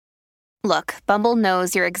Look, Bumble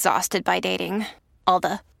knows you're exhausted by dating. All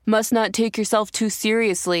the, must not take yourself too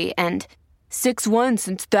seriously, and 6'1"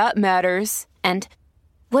 since that matters. And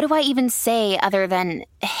what do I even say other than,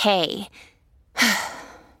 hey?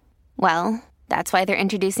 Well, that's why they're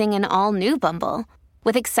introducing an all-new Bumble,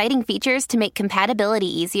 with exciting features to make compatibility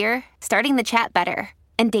easier, starting the chat better,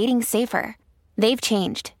 and dating safer. They've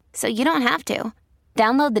changed, so you don't have to.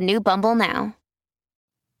 Download the new Bumble now.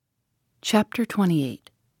 Chapter 28,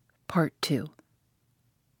 Part 2.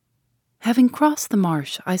 Having crossed the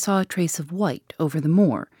marsh, I saw a trace of white over the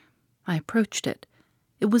moor. I approached it.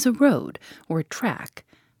 It was a road, or a track.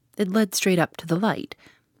 It led straight up to the light,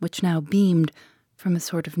 which now beamed from a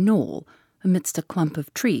sort of knoll amidst a clump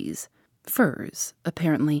of trees, firs,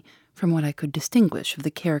 apparently, from what I could distinguish of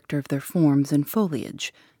the character of their forms and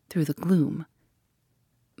foliage, through the gloom.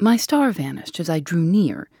 My star vanished as I drew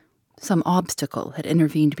near. Some obstacle had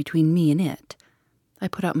intervened between me and it. I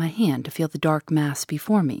put out my hand to feel the dark mass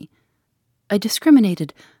before me. I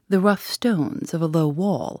discriminated the rough stones of a low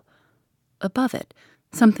wall. Above it,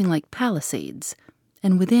 something like palisades,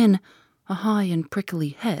 and within, a high and prickly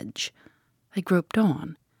hedge. I groped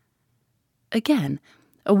on. Again,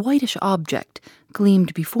 a whitish object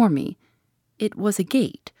gleamed before me. It was a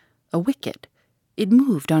gate, a wicket. It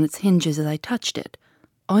moved on its hinges as I touched it.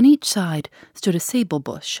 On each side stood a sable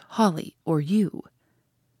bush, holly, or yew.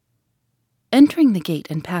 Entering the gate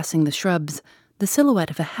and passing the shrubs, the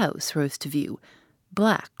silhouette of a house rose to view,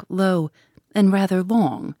 black, low, and rather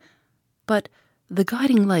long. But the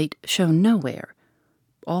guiding light shone nowhere.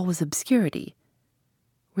 All was obscurity.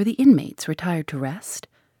 Were the inmates retired to rest?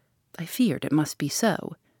 I feared it must be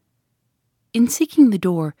so. In seeking the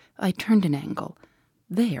door, I turned an angle.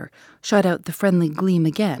 There shot out the friendly gleam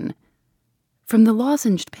again. From the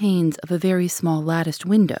lozenged panes of a very small latticed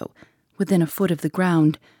window, within a foot of the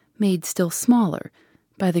ground, made still smaller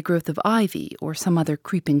by the growth of ivy or some other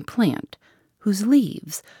creeping plant, whose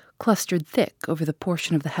leaves clustered thick over the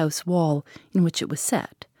portion of the house wall in which it was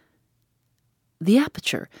set. The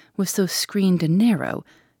aperture was so screened and narrow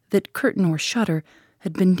that curtain or shutter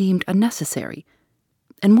had been deemed unnecessary,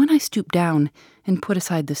 and when I stooped down and put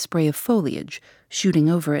aside the spray of foliage shooting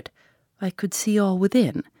over it, I could see all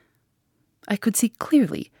within. I could see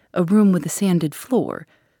clearly a room with a sanded floor,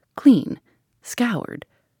 clean, scoured,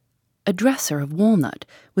 a dresser of walnut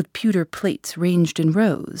with pewter plates ranged in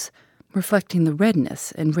rows, reflecting the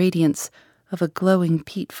redness and radiance of a glowing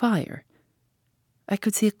peat fire. I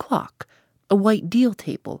could see a clock, a white deal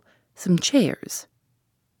table, some chairs.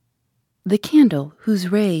 The candle,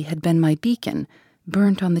 whose ray had been my beacon,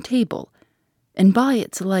 burnt on the table, and by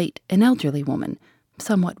its light an elderly woman,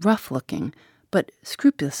 somewhat rough-looking, but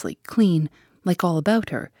scrupulously clean, like all about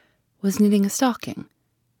her, was knitting a stocking.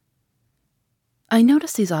 I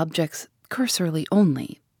noticed these objects cursorily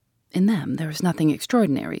only. In them there was nothing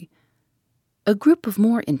extraordinary. A group of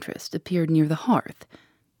more interest appeared near the hearth,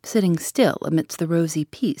 sitting still amidst the rosy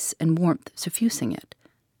peace and warmth suffusing it.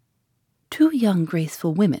 2 young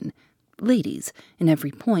graceful women, ladies in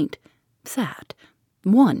every point, sat,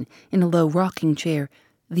 one in a low rocking chair,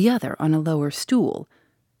 the other on a lower stool.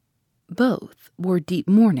 Both wore deep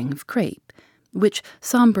mourning of crape, which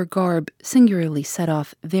sombre garb singularly set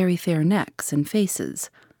off very fair necks and faces.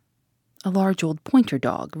 A large old pointer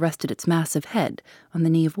dog rested its massive head on the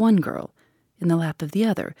knee of one girl. In the lap of the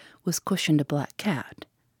other was cushioned a black cat.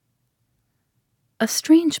 A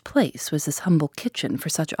strange place was this humble kitchen for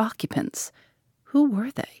such occupants. Who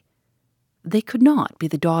were they? They could not be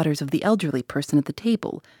the daughters of the elderly person at the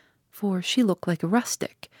table, for she looked like a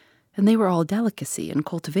rustic, and they were all delicacy and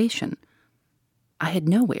cultivation. I had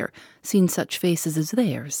nowhere seen such faces as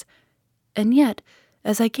theirs, and yet,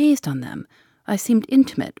 as I gazed on them, I seemed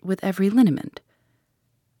intimate with every lineament.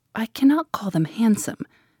 I cannot call them handsome.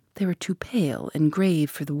 They were too pale and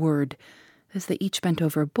grave for the word. As they each bent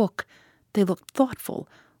over a book, they looked thoughtful,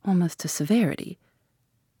 almost to severity.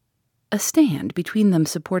 A stand between them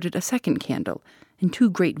supported a second candle and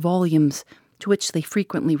 2 great volumes to which they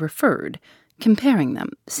frequently referred, comparing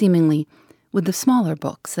them, seemingly, with the smaller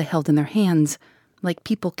books they held in their hands, like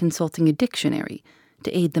people consulting a dictionary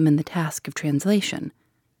to aid them in the task of translation.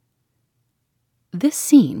 This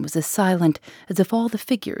scene was as silent as if all the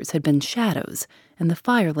figures had been shadows and the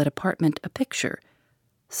firelit apartment a picture.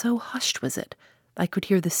 So hushed was it, I could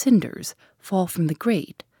hear the cinders fall from the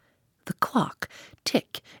grate, the clock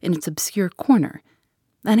tick in its obscure corner,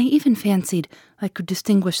 and I even fancied I could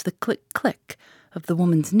distinguish the click-click of the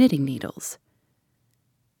woman's knitting needles.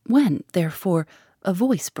 When, therefore, a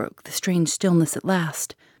voice broke the strange stillness at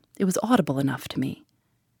last, it was audible enough to me.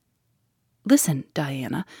 "Listen,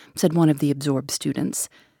 Diana," said one of the absorbed students.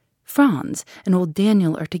 Franz and old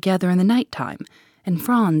Daniel are together in the night time, and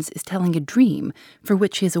Franz is telling a dream for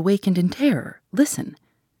which he is awakened in terror. Listen."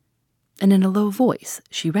 And in a low voice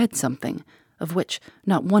she read something, of which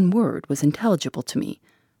not one word was intelligible to me,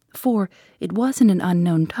 for it was in an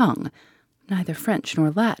unknown tongue, neither French nor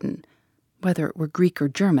Latin. Whether it were Greek or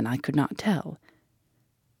German I could not tell.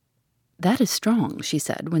 "That is strong," she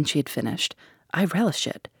said when she had finished. "I relish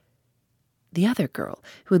it." The other girl,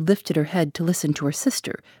 who had lifted her head to listen to her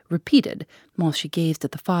sister, repeated, while she gazed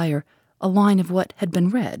at the fire, a line of what had been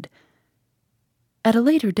read. At a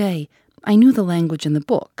later day, I knew the language in the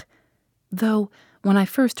book, though when I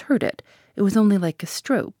first heard it, it was only like a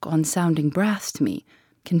stroke on sounding brass to me,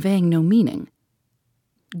 conveying no meaning.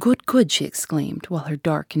 "Good, good," she exclaimed, while her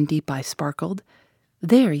dark and deep eyes sparkled.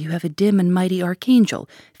 "There you have a dim and mighty archangel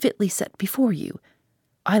fitly set before you.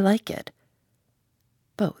 I like it."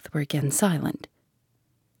 Both were again silent.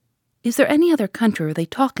 "Is there any other country where they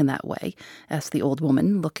talk in that way?" asked the old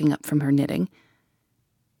woman, looking up from her knitting.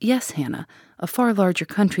 "Yes, Hannah, a far larger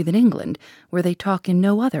country than England, where they talk in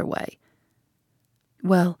no other way."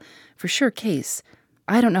 "Well, for sure case,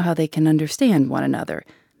 I don't know how they can understand one another,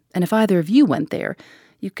 and if either of you went there,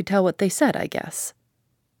 you could tell what they said, I guess."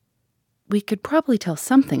 "We could probably tell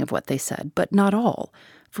something of what they said, but not all,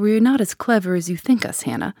 for we are not as clever as you think us,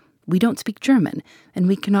 Hannah. We don't speak German, and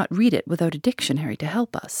we cannot read it without a dictionary to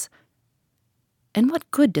help us." "And what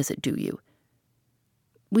good does it do you?"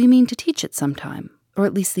 "We mean to teach it sometime, or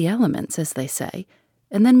at least the elements, as they say,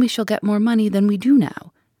 and then we shall get more money than we do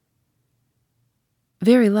now."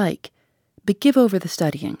 "Very like, but give over the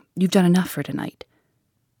studying. You've done enough for tonight."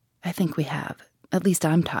 "I think we have. At least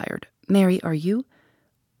I'm tired. Mary, are you?"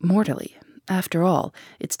 "Mortally. After all,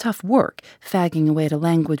 it's tough work, fagging away at a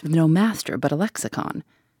language with no master but a lexicon."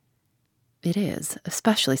 "It is,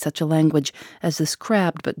 especially such a language as this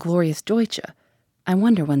crabbed but glorious Deutsche. I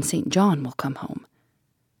wonder when St. John will come home."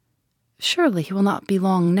 "Surely he will not be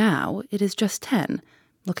long now. It is just 10,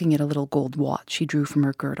 looking at a little gold watch she drew from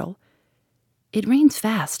her girdle. "It rains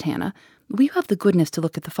fast, Hannah. Will you have the goodness to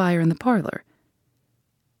look at the fire in the parlor?"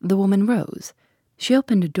 The woman rose. She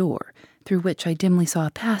opened a door, through which I dimly saw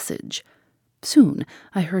a passage. Soon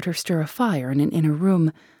I heard her stir a fire in an inner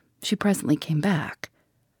room. She presently came back.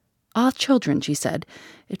 "Ah, children," she said,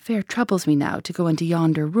 "it fair troubles me now to go into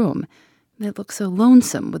yonder room. It looks so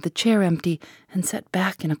lonesome, with the chair empty and set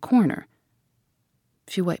back in a corner."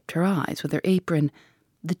 She wiped her eyes with her apron.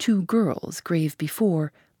 The two girls, grave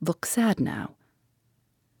before, looked sad now.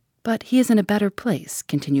 "But he is in a better place,"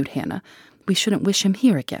 continued Hannah. "We shouldn't wish him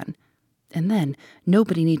here again. And then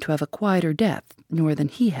nobody need to have a quieter death nor than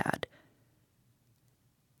he had."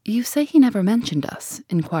 "You say he never mentioned us?"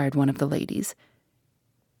 inquired one of the ladies.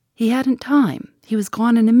 "He hadn't time. He was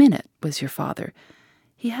gone in a minute, was your father.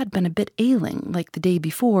 He had been a bit ailing, like the day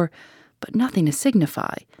before, but nothing to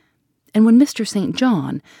signify. And when Mr. St.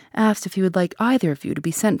 John asked if he would like either of you to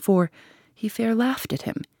be sent for, he fair laughed at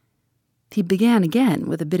him. He began again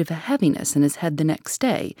with a bit of a heaviness in his head the next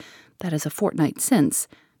day, that is a fortnight since,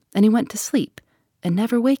 and he went to sleep, and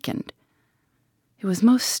never wakened. It was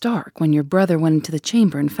most stark when your brother went into the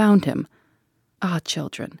chamber and found him. Ah,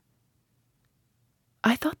 children."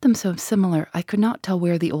 I thought them so similar I could not tell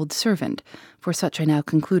where the old servant, for such I now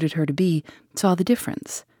concluded her to be, saw the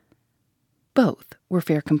difference. Both were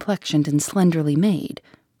fair-complexioned and slenderly made.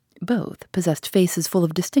 Both possessed faces full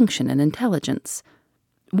of distinction and intelligence.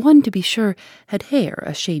 One, to be sure, had hair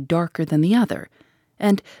a shade darker than the other,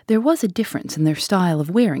 and there was a difference in their style of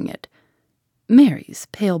wearing it. Mary's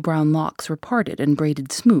pale brown locks were parted and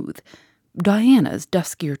braided smooth. Diana's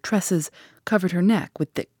duskier tresses covered her neck with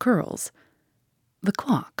thick curls. The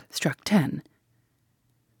clock struck 10.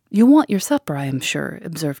 "You'll want your supper, I am sure,"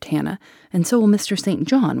 observed Hannah, "and so will Mr. St.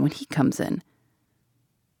 John when he comes in."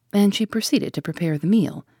 And she proceeded to prepare the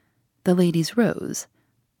meal. The ladies rose.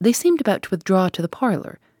 They seemed about to withdraw to the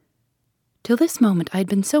parlor. Till this moment I had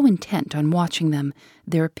been so intent on watching them,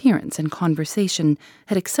 their appearance and conversation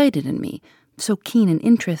had excited in me so keen an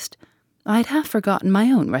interest, I had half forgotten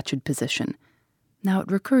my own wretched position. Now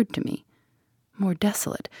it recurred to me. More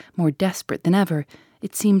desolate, more desperate than ever,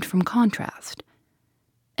 it seemed from contrast.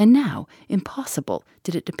 And now, impossible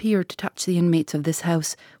did it appear to touch the inmates of this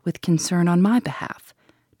house with concern on my behalf,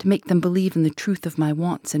 to make them believe in the truth of my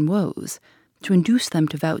wants and woes, to induce them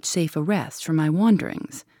to vouchsafe a rest from my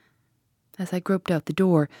wanderings. As I groped out the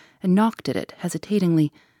door and knocked at it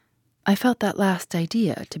hesitatingly, I felt that last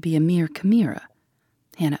idea to be a mere chimera.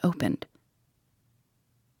 Hannah opened.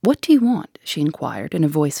 "What do you want?" she inquired in a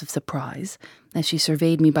voice of surprise, as she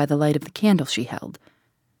surveyed me by the light of the candle she held.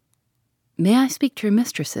 "May I speak to your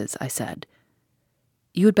mistresses?" I said.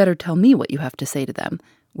 "You had better tell me what you have to say to them.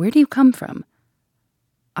 Where do you come from?"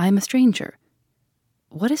 "I am a stranger."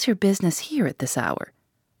 "What is your business here at this hour?"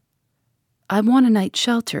 "I want a night's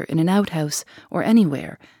shelter in an outhouse or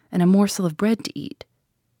anywhere, and a morsel of bread to eat."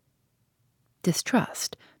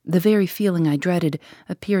 Distrust, the very feeling I dreaded,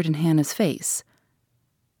 appeared in Hannah's face.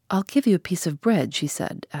 "I'll give you a piece of bread," she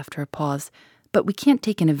said, after a pause, "but we can't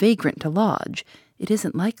take in a vagrant to lodge. It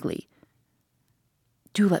isn't likely."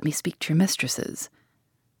 "Do let me speak to your mistresses."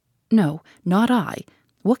 "No, not I.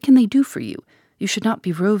 What can they do for you? You should not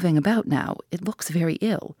be roving about now. It looks very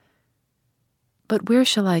ill." "But where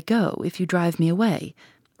shall I go if you drive me away?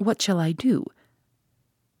 What shall I do?"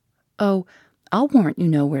 "Oh, I'll warrant you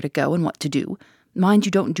know where to go and what to do. Mind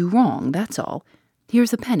you don't do wrong, that's all.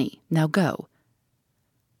 Here's a penny. Now go."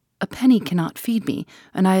 "A penny cannot feed me,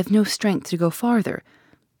 and I have no strength to go farther.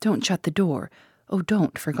 Don't shut the door. Oh,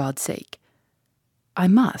 don't, for God's sake." "I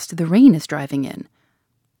must. The rain is driving in."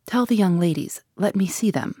 "Tell the young ladies. Let me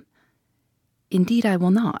see them." "Indeed I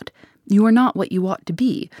will not. You are not what you ought to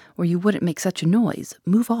be, or you wouldn't make such a noise.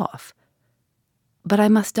 Move off." "But I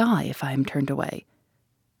must die if I am turned away."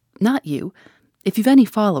 "Not you. If you've any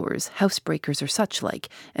followers, housebreakers or such like,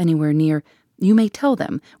 anywhere near, you may tell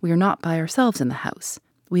them we are not by ourselves in the house.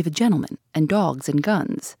 We have a gentleman, and dogs and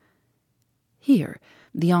guns." Here,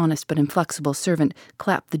 the honest but inflexible servant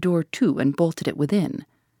clapped the door to and bolted it within.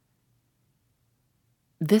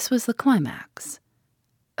 This was the climax.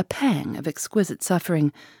 A pang of exquisite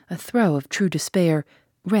suffering, a throe of true despair,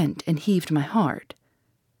 rent and heaved my heart.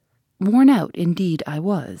 Worn out, indeed, I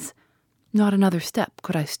was. Not another step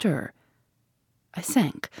could I stir. I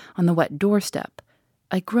sank on the wet doorstep.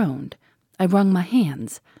 I groaned. I wrung my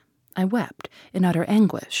hands. I wept in utter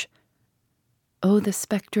anguish. Oh, this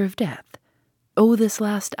spectre of death! Oh, this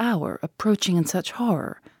last hour approaching in such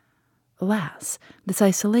horror! Alas, this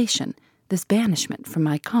isolation, this banishment from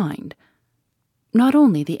my kind! Not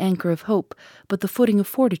only the anchor of hope, but the footing of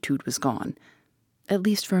fortitude was gone, at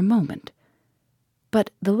least for a moment. But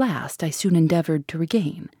the last I soon endeavored to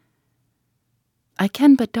regain. "I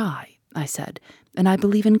can but die," I said, "and I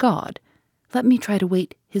believe in God. Let me try to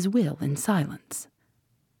wait His will in silence."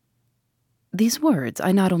 These words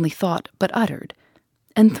I not only thought but uttered,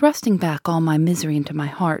 and thrusting back all my misery into my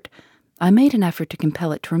heart, I made an effort to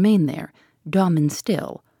compel it to remain there, dumb and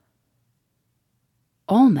still.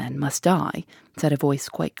 "All men must die," said a voice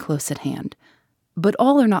quite close at hand, "but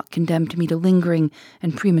all are not condemned to meet a lingering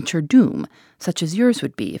and premature doom, such as yours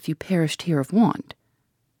would be if you perished here of want."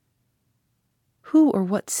 "Who or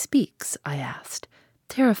what speaks?" I asked,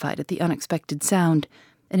 terrified at the unexpected sound,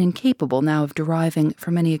 and incapable now of deriving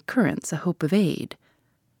from any occurrence a hope of aid.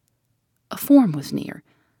 A form was near.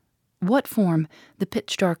 What form, the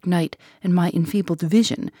pitch-dark night and my enfeebled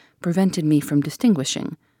vision prevented me from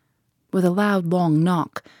distinguishing. With a loud, long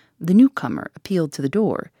knock, the newcomer appealed to the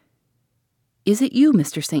door. "Is it you,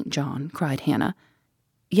 Mr. St. John?" cried Hannah.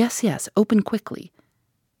 "Yes, yes, open quickly."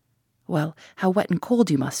 "Well, how wet and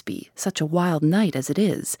cold you must be, such a wild night as it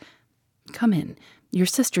is. Come in. Your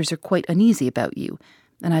sisters are quite uneasy about you,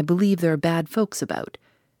 and I believe there are bad folks about.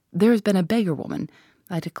 There has been a beggar woman.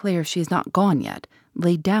 I declare she is not gone yet,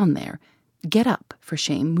 laid down there. Get up, for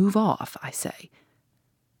shame, move off, I say."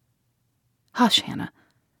 "Hush, Hannah.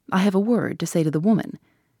 I have a word to say to the woman.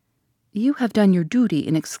 You have done your duty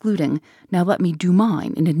in excluding, now let me do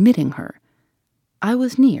mine in admitting her. I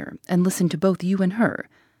was near and listened to both you and her.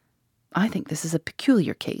 I think this is a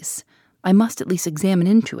peculiar case. I must at least examine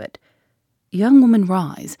into it. Young woman,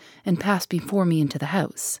 rise and pass before me into the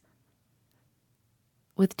house."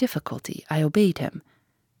 With difficulty I obeyed him.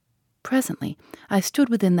 Presently I stood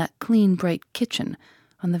within that clean, bright kitchen,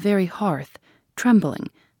 on the very hearth, trembling,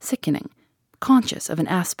 sickening, conscious of an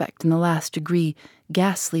aspect in the last degree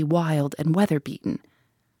ghastly, wild, and weather-beaten.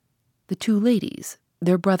 The two ladies,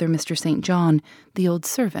 their brother Mr. St. John, the old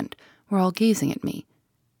servant, were all gazing at me.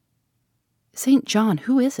 "St. John,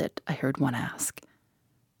 who is it?" I heard one ask.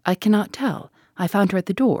 "I cannot tell. I found her at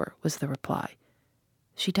the door," was the reply.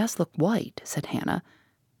 "She does look white," said Hannah.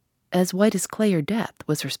 "As white as clay or death,"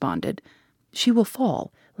 was responded. "She will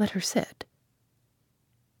fall. Let her sit."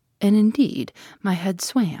 And indeed, my head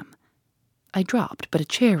swam. I dropped, but a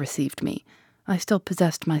chair received me. I still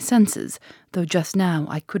possessed my senses, though just now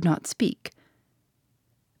I could not speak.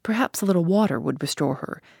 Perhaps a little water would restore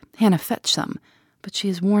her. Hannah fetched some, but she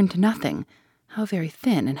is worn to nothing. How very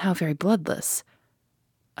thin and how very bloodless.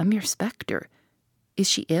 A mere spectre. Is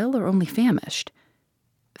she ill or only famished?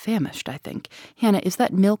 Famished, I think. Hannah, is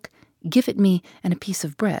that milk? Give it me and a piece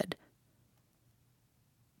of bread.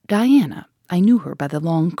 Diana, I knew her by the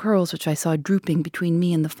long curls which I saw drooping between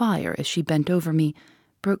me and the fire as she bent over me,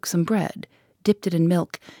 broke some bread, dipped it in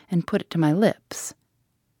milk, and put it to my lips.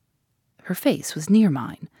 Her face was near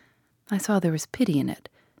mine. I saw there was pity in it,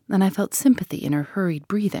 and I felt sympathy in her hurried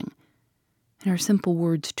breathing. In her simple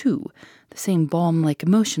words, too, the same balm-like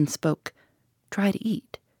emotion spoke, "Try to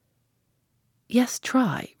eat." "Yes,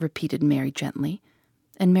 try," repeated Mary gently,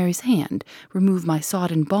 and Mary's hand removed my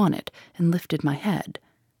sodden bonnet and lifted my head.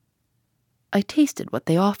 I tasted what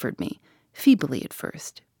they offered me, feebly at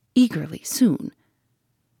first, eagerly soon.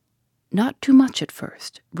 "Not too much at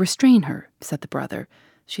first. Restrain her," said the brother.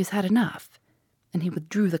 "She has had enough," and he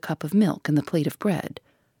withdrew the cup of milk and the plate of bread.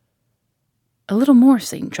 "A little more,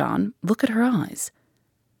 St. John. Look at her eyes."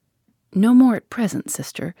 "No more at present,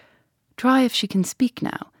 sister. Try if she can speak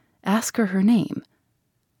now. Ask her her name."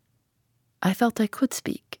 I felt I could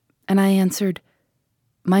speak, and I answered,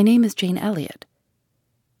 "My name is Jane Elliot."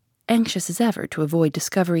 Anxious as ever to avoid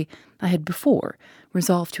discovery, I had before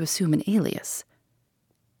resolved to assume an alias.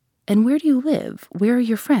 "And where do you live? Where are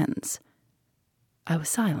your friends?" I was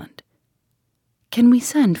silent. "Can we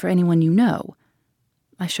send for anyone you know?"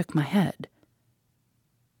 I shook my head.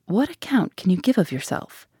 "What account can you give of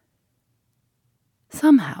yourself?"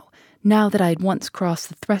 Somehow, now that I had once crossed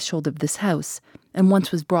the threshold of this house, and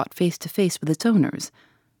once was brought face to face with its owners,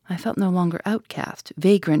 I felt no longer outcast,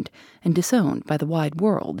 vagrant, and disowned by the wide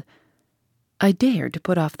world. I dared to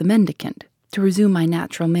put off the mendicant, to resume my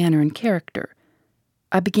natural manner and character.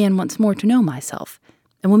 I began once more to know myself,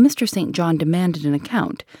 and when Mr. St. John demanded an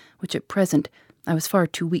account, which at present I was far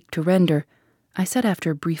too weak to render, I said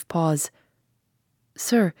after a brief pause,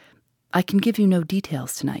 "Sir, I can give you no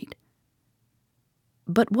details tonight."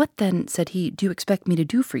 "But what then," said he, "do you expect me to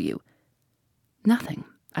do for you?" "Nothing,"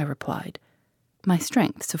 I replied. My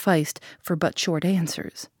strength sufficed for but short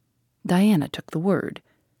answers. Diana took the word.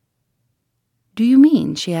 "Do you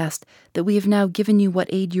mean," she asked, "that we have now given you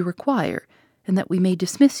what aid you require, and that we may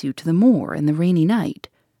dismiss you to the moor in the rainy night?"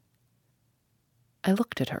 I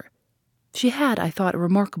looked at her. She had, I thought, a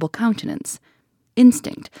remarkable countenance,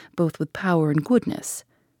 instinct both with power and goodness.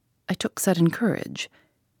 I took sudden courage.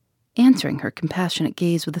 Answering her compassionate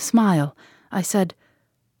gaze with a smile, I said,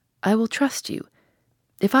 "I will trust you.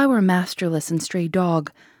 If I were a masterless and stray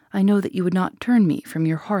dog, I know that you would not turn me from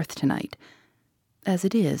your hearth tonight. As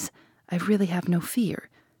it is, I really have no fear.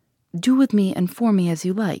 Do with me and for me as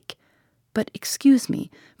you like, but excuse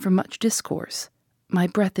me for much discourse. My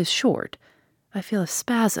breath is short. I feel a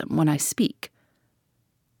spasm when I speak."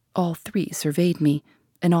 All three surveyed me,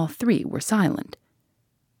 and all three were silent.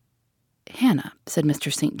 "Hannah," said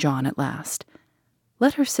Mr. St. John at last,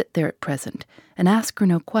 "let her sit there at present, and ask her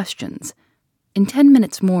no questions. In 10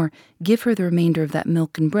 minutes more, give her the remainder of that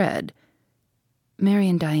milk and bread. Mary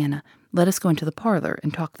and Diana, let us go into the parlor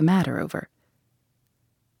and talk the matter over."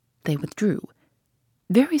 They withdrew.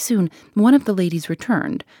 Very soon one of the ladies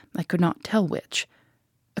returned, I could not tell which.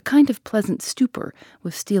 A kind of pleasant stupor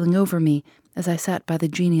was stealing over me as I sat by the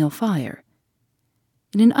genial fire.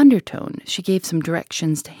 In an undertone she gave some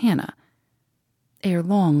directions to Hannah. Ere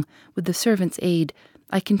long, with the servant's aid,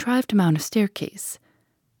 I contrived to mount a staircase.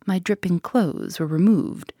 My dripping clothes were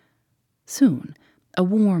removed. Soon a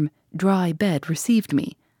warm, dry bed received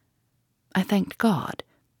me. I thanked God,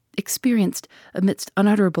 experienced, amidst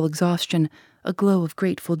unutterable exhaustion, a glow of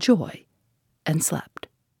grateful joy, and slept.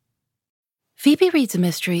 Phoebe Reads a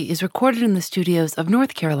Mystery is recorded in the studios of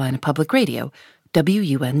North Carolina Public Radio,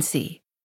 WUNC.